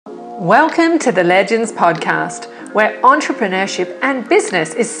Welcome to the Legends Podcast, where entrepreneurship and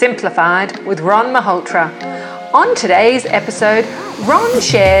business is simplified with Ron Malhotra. On today's episode, Ron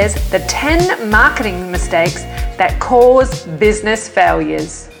shares the 10 marketing mistakes that cause business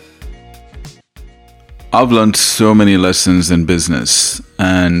failures. I've learned so many lessons in business,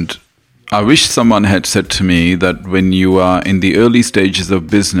 and I wish someone had said to me that when you are in the early stages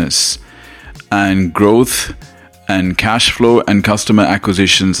of business and growth and cash flow and customer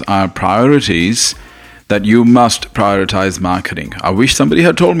acquisitions are priorities, that you must prioritize marketing. I wish somebody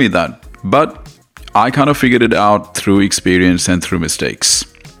had told me that, but I kind of figured it out through experience and through mistakes.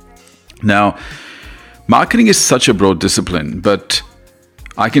 Now, marketing is such a broad discipline, but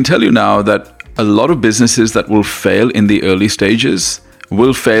I can tell you now that a lot of businesses that will fail in the early stages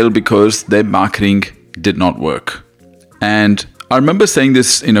will fail because their marketing did not work. And I remember saying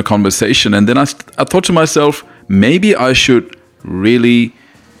this in a conversation, and then I thought to myself, maybe I should really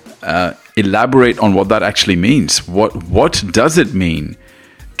elaborate on what that actually means. What does it mean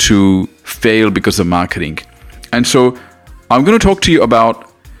to fail because of marketing? And so I'm going to talk to you about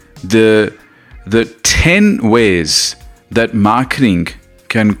the 10 ways that marketing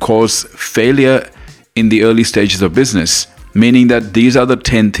can cause failure in the early stages of business, meaning that these are the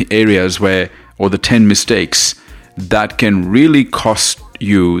 10 areas or the 10 mistakes that can really cost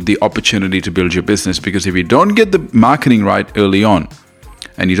you the opportunity to build your business. Because if you don't get the marketing right early on,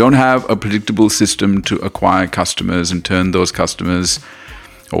 and you don't have a predictable system to acquire customers and turn those customers,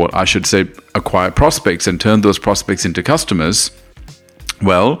 or I should say acquire prospects and turn those prospects into customers,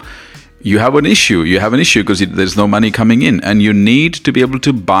 well, you have an issue. You have an issue because there's no money coming in, and you need to be able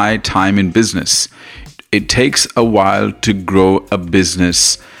to buy time in business. It takes a while to grow a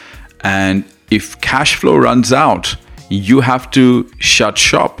business, and if cash flow runs out, you have to shut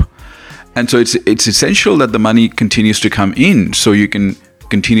shop. And so it's essential that the money continues to come in so you can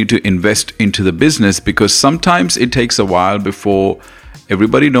continue to invest into the business, because sometimes it takes a while before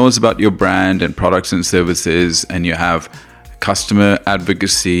everybody knows about your brand and products and services, and you have customer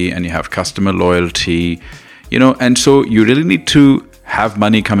advocacy and you have customer loyalty, and so you really need to have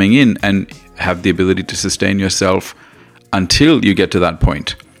money coming in and have the ability to sustain yourself until you get to that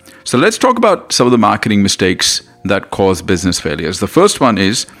point. So let's talk about some of the marketing mistakes that cause business failures. The first one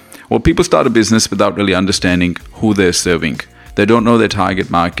is, people start a business without really understanding who they're serving. They don't know their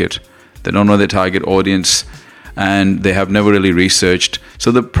target market. They don't know their target audience, and they have never really researched.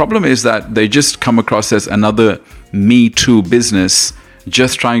 So the problem is that they just come across as another Me Too business,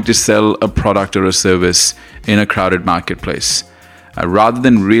 just trying to sell a product or a service in a crowded marketplace. Rather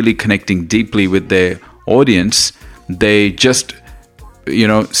than really connecting deeply with their audience, they just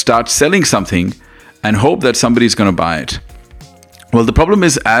start selling something and hope that somebody's going to buy it. Well, the problem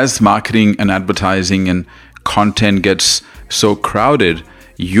is, as marketing and advertising and content gets so crowded,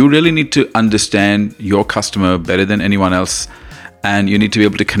 you really need to understand your customer better than anyone else, and you need to be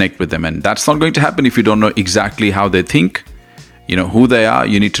able to connect with them. And that's not going to happen if you don't know exactly how they think, who they are.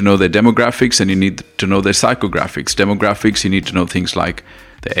 You need to know their demographics, and you need to know their psychographics. Demographics, you need to know things like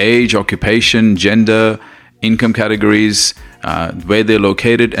their age, occupation, gender, income categories, where they're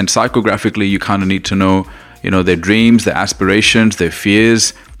located. And psychographically, you kind of need to know, their dreams, their aspirations, their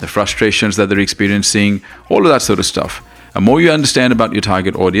fears, the frustrations that they're experiencing, all of that sort of stuff. The more you understand about your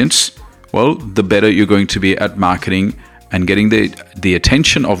target audience, well, the better you're going to be at marketing and getting the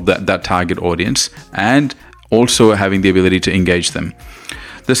attention of that target audience, and also having the ability to engage them.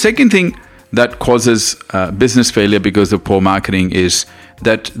 The second thing that causes business failure because of poor marketing is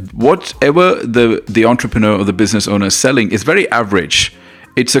that whatever the entrepreneur or the business owner is selling is very average.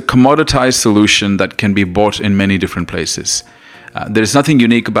 It's a commoditized solution that can be bought in many different places. There's nothing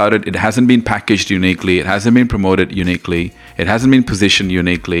unique about it. It hasn't been packaged uniquely. It hasn't been promoted uniquely. It hasn't been positioned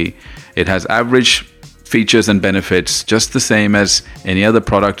uniquely. It has average features and benefits, just the same as any other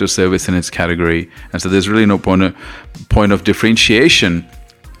product or service in its category. And so there's really no point of differentiation.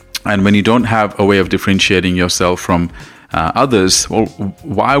 And when you don't have a way of differentiating yourself from others, well,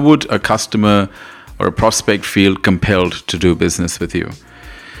 why would a customer or a prospect feel compelled to do business with you?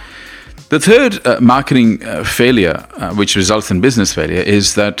 The third marketing failure, which results in business failure,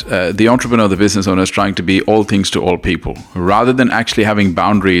 is that the entrepreneur, the business owner, is trying to be all things to all people, rather than actually having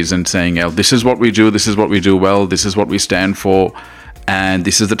boundaries and saying, this is what we do well, this is what we stand for, and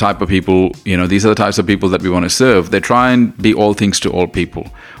this is the type of people, these are the types of people that we want to serve. They try and be all things to all people.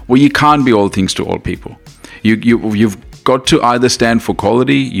 Well, you can't be all things to all people. You've got to either stand for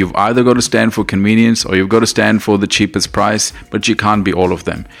quality, you've either got to stand for convenience, or you've got to stand for the cheapest price, but you can't be all of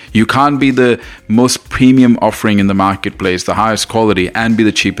them. You can't be the most premium offering in the marketplace, the highest quality, and be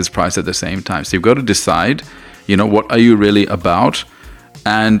the cheapest price at the same time. So you've got to decide, what are you really about?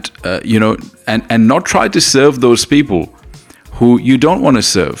 and and not try to serve those people who you don't want to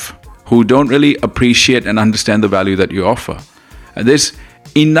serve, who don't really appreciate and understand the value that you offer. And there's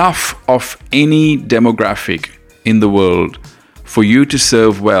enough of any demographic in the world for you to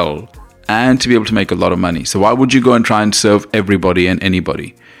serve well and to be able to make a lot of money. So why would you go and try and serve everybody and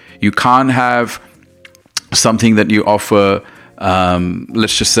anybody? You can't have something that you offer,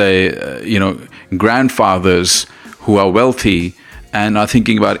 let's just say, grandfathers who are wealthy and are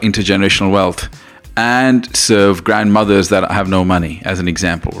thinking about intergenerational wealth, and serve grandmothers that have no money, as an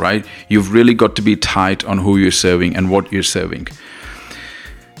example, right? You've really got to be tight on who you're serving and what you're serving.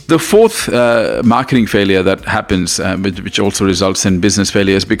 The fourth marketing failure that happens, which also results in business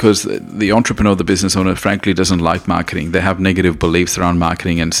failures, because the entrepreneur, the business owner, frankly doesn't like marketing. They have negative beliefs around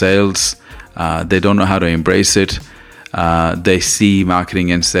marketing and sales. They don't know how to embrace it. They see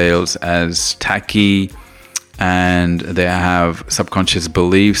marketing and sales as tacky, and they have subconscious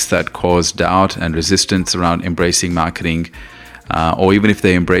beliefs that cause doubt and resistance around embracing marketing. Or even if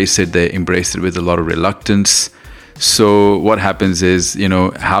they embrace it, they embrace it with a lot of reluctance. So what happens is,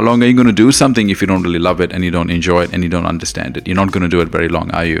 how long are you going to do something if you don't really love it and you don't enjoy it and you don't understand it? You're not going to do it very long,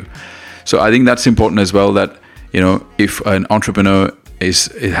 are you? So I think that's important as well, that, if an entrepreneur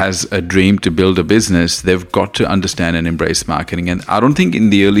has a dream to build a business, they've got to understand and embrace marketing. And I don't think in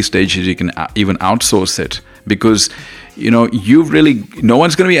the early stages you can even outsource it, because no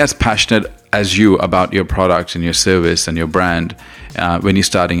one's going to be as passionate as you about your product and your service and your brand when you're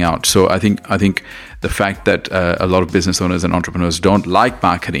starting out. So I think the fact that a lot of business owners and entrepreneurs don't like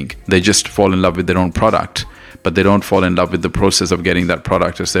marketing, they just fall in love with their own product, but they don't fall in love with the process of getting that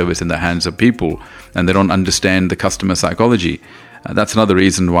product or service in the hands of people, and they don't understand the customer psychology. That's another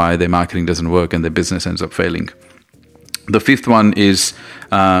reason why their marketing doesn't work and their business ends up failing. The fifth one is,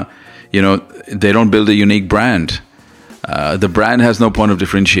 they don't build a unique brand. The brand has no point of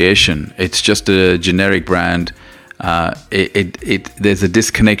differentiation. It's just a generic brand. There's a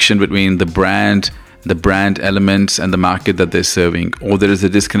disconnection between the brand elements and the market that they're serving, or there is a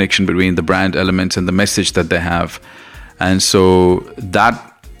disconnection between the brand elements and the message that they have. And so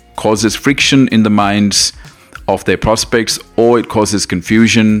that causes friction in the minds of their prospects, or it causes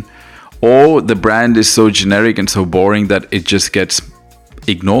confusion, or the brand is so generic and so boring that it just gets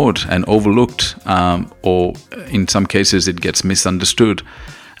ignored and overlooked, or in some cases it gets misunderstood.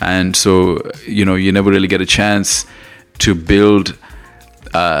 And so, you never really get a chance to build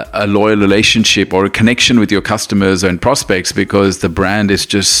a loyal relationship or a connection with your customers and prospects, because the brand is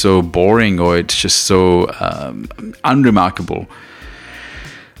just so boring, or it's just so unremarkable.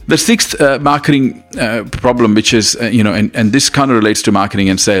 The sixth marketing problem, which is, and this kind of relates to marketing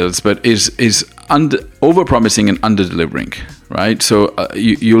and sales, but is over-promising and under-delivering, right? So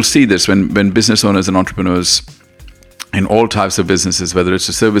you'll see this when business owners and entrepreneurs in all types of businesses, whether it's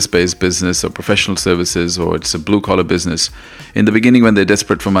a service-based business or professional services, or it's a blue-collar business. In the beginning, when they're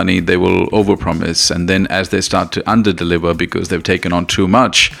desperate for money, they will overpromise. And then as they start to under-deliver because they've taken on too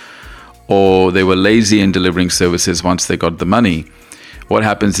much, or they were lazy in delivering services once they got the money, what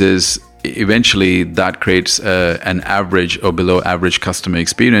happens is eventually that creates an average or below average customer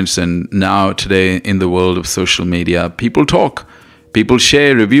experience. And now today in the world of social media, people talk. People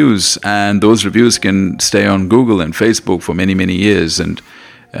share reviews, and those reviews can stay on Google and Facebook for many, many years. And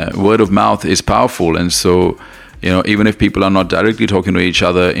word of mouth is powerful. And so, even if people are not directly talking to each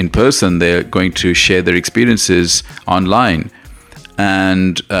other in person, they're going to share their experiences online.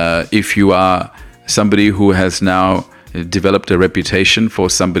 And if you are somebody who has now developed a reputation for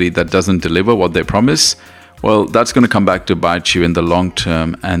somebody that doesn't deliver what they promise, well, that's going to come back to bite you in the long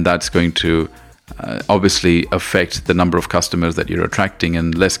term. And that's going to obviously affect the number of customers that you're attracting,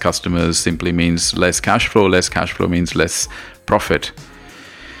 and less customers simply means less cash flow. Less cash flow means less profit.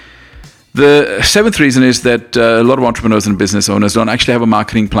 The seventh reason is that a lot of entrepreneurs and business owners don't actually have a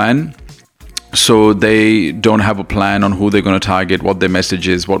marketing plan. So they don't have a plan on who they're going to target, what their message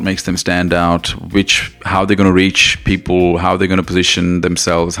is, what makes them stand out, how they're going to reach people, how they're going to position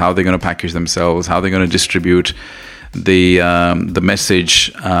themselves, how they're going to package themselves, how they're going to distribute the message,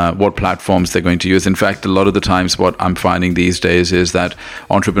 what platforms they're going to use. In fact, a lot of the times what I'm finding these days is that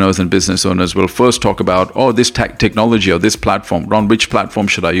entrepreneurs and business owners will first talk about, this technology or this platform. Ron, which platform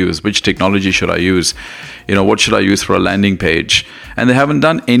should I use? Which technology should I use? What should I use for a landing page? And they haven't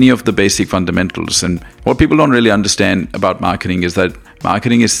done any of the basic fundamentals. And what people don't really understand about marketing is that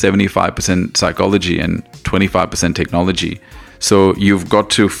marketing is 75% psychology and 25% technology. So you've got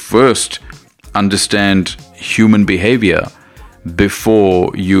to first understand human behavior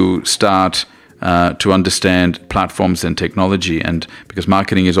before you start to understand platforms and technology, and because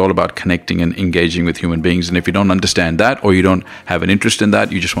marketing is all about connecting and engaging with human beings. And if you don't understand that, or you don't have an interest in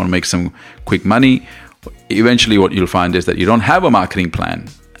that, you just want to make some quick money, eventually what you'll find is that you don't have a marketing plan,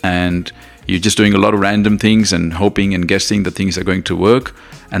 and you're just doing a lot of random things and hoping and guessing that things are going to work.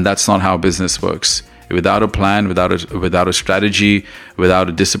 And that's not how business works. Without a plan, without a strategy, without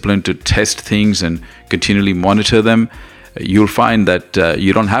a discipline to test things and continually monitor them, you'll find that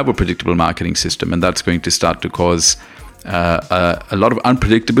you don't have a predictable marketing system, and that's going to start to cause a lot of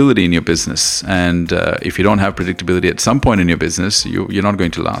unpredictability in your business. And if you don't have predictability at some point in your business, you're not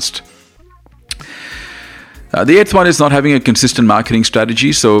going to last. The eighth one is not having a consistent marketing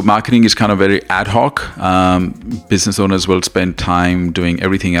strategy. So marketing is kind of very ad hoc. Business owners will spend time doing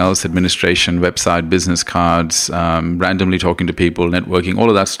everything else: administration, website, business cards, randomly talking to people, networking, all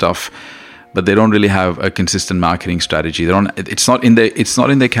of that stuff. But they don't really have a consistent marketing strategy. It's not in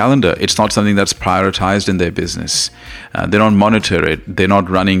their calendar. It's not something that's prioritized in their business. They don't monitor it. They're not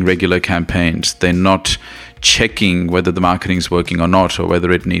running regular campaigns. They're not checking whether the marketing is working or not, or whether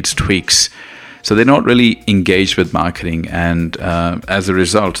it needs tweaks. So they're not really engaged with marketing, and as a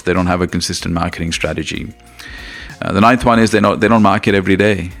result, they don't have a consistent marketing strategy. The ninth one is they don't market every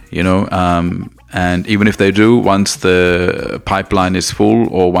day, and even if they do, once the pipeline is full,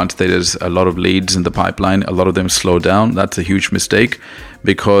 or once there's a lot of leads in the pipeline, a lot of them slow down. That's a huge mistake,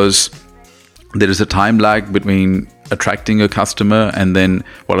 because there is a time lag between attracting a customer and then,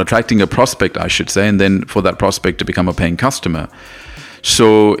 attracting a prospect, I should say, and then for that prospect to become a paying customer.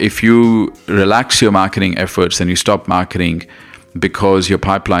 So if you relax your marketing efforts and you stop marketing because your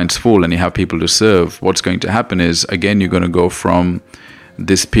pipeline's full and you have people to serve, what's going to happen is, again, you're going to go from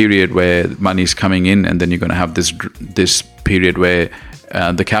this period where money's coming in, and then you're going to have this period where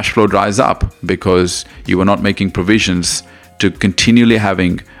the cash flow dries up, because you are not making provisions to continually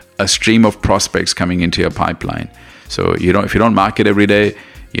having a stream of prospects coming into your pipeline. So if you don't market every day,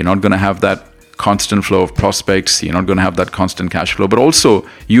 you're not going to have that constant flow of prospects. You're not going to have that constant cash flow, but also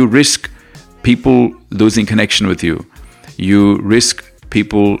you risk people losing connection with you. You risk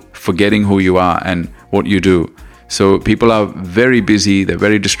people forgetting who you are and what you do. So people are very busy, they're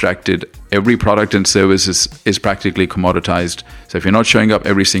very distracted. Every product and service is practically commoditized. So if you're not showing up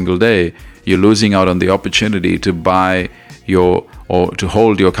every single day, you're losing out on the opportunity to buy or to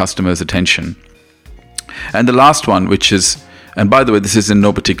hold your customers' attention. And the last one, which is, and by the way, this is in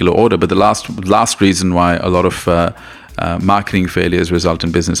no particular order, but the last reason why a lot of marketing failures result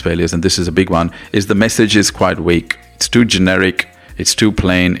in business failures, and this is a big one, is the message is quite weak. It's too generic, it's too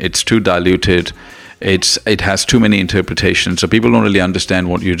plain, it's too diluted, it has too many interpretations, so people don't really understand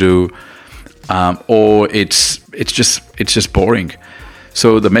what you do, or it's just boring.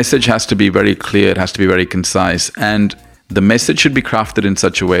 So the message has to be very clear, it has to be very concise, and the message should be crafted in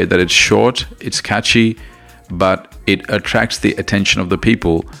such a way that it's short, it's catchy, but it attracts the attention of the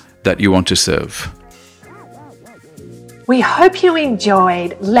people that you want to serve. We hope you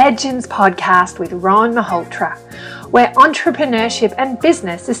enjoyed Legends Podcast with Ron Malhotra, where entrepreneurship and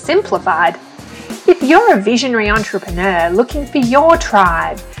business is simplified. If you're a visionary entrepreneur looking for your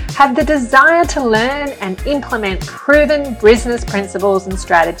tribe, have the desire to learn and implement proven business principles and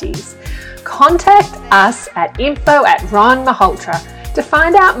strategies, contact us at info@ronmalhotra to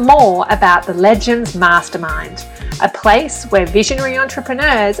find out more about the Legends Mastermind, a place where visionary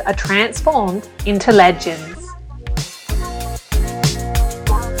entrepreneurs are transformed into legends.